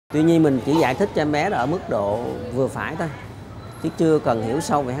Tuy nhiên mình chỉ giải thích cho em bé ở mức độ vừa phải thôi, chứ chưa cần hiểu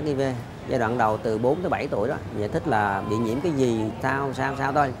sâu về HIV. Giai đoạn đầu từ 4 tới 7 tuổi đó, giải thích là bị nhiễm cái gì, sao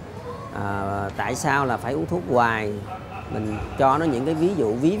thôi. Tại sao là phải uống thuốc hoài. Mình cho nó những cái ví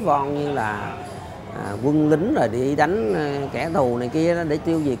dụ ví von như là quân lính rồi đi đánh kẻ thù này kia đó để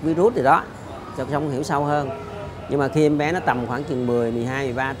tiêu diệt virus gì đó, cho không hiểu sâu hơn. Nhưng mà khi em bé nó tầm khoảng chừng 10, 12,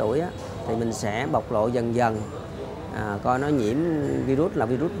 13 tuổi á, thì mình sẽ bộc lộ dần dần, coi nó nhiễm virus là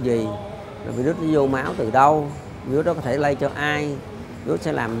virus gì, rồi virus nó vô máu từ đâu, virus đó có thể lây cho ai, virus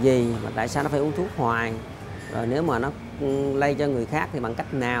sẽ làm gì, mà tại sao nó phải uống thuốc hoài, rồi nếu mà nó lây cho người khác thì bằng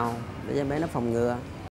cách nào để cho em bé nó phòng ngừa.